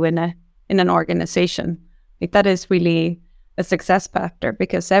to do in an organization. Like that is really a success factor,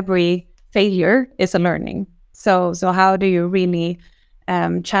 because every failure is a learning. So how do you really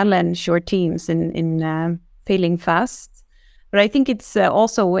challenge your teams in failing fast? But I think it's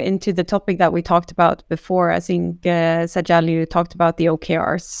also into the topic that we talked about before. I think Sajal, you talked about the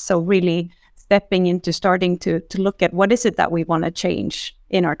OKRs. So really stepping into starting to look at what is it that we want to change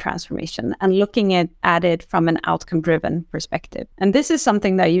in our transformation, and looking at it from an outcome-driven perspective. And this is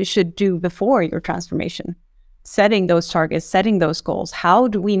something that you should do before your transformation. Setting those targets, setting those goals. How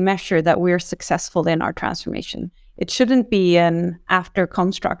do we measure that we're successful in our transformation? It shouldn't be an after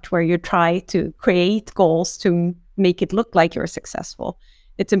construct where you try to create goals to make it look like you're successful.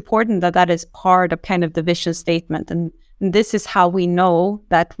 It's important that that is part of kind of the vision statement. And this is how we know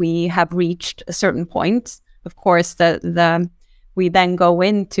that we have reached a certain point. Of course, we then go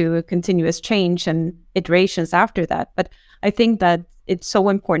into a continuous change and iterations after that. But I think that it's so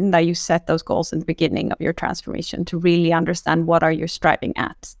important that you set those goals in the beginning of your transformation to really understand what are you striving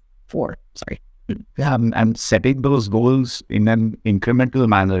at for. Yeah, and setting those goals in an incremental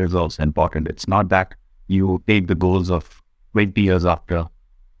manner is also important. It's not that you take the goals of 20 years after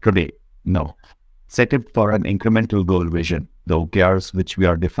today. No. Set it for an incremental goal vision, the OKRs which we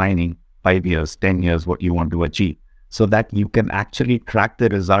are defining 5 years, 10 years, what you want to achieve, so that you can actually track the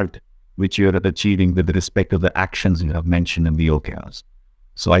result which you're achieving with respect to the actions you have mentioned in the OKRs.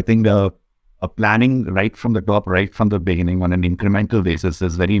 So I think a planning right from the top, right from the beginning on an incremental basis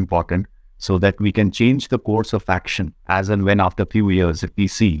is very important, so that we can change the course of action as and when after a few years, if we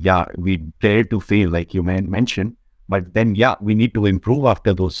see, we dare to fail, like you mentioned, but then, we need to improve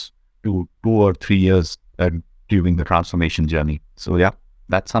after those two or 3 years during the transformation journey. So,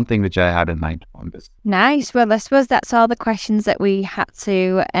 that's something which I had in mind on this. Nice. Well, I suppose that's all the questions that we had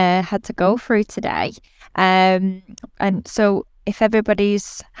to go through today. And so if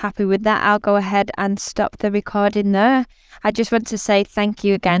everybody's happy with that, I'll go ahead and stop the recording there. I just want to say thank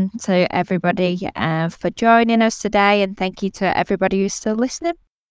you again to everybody for joining us today, and thank you to everybody who's still listening.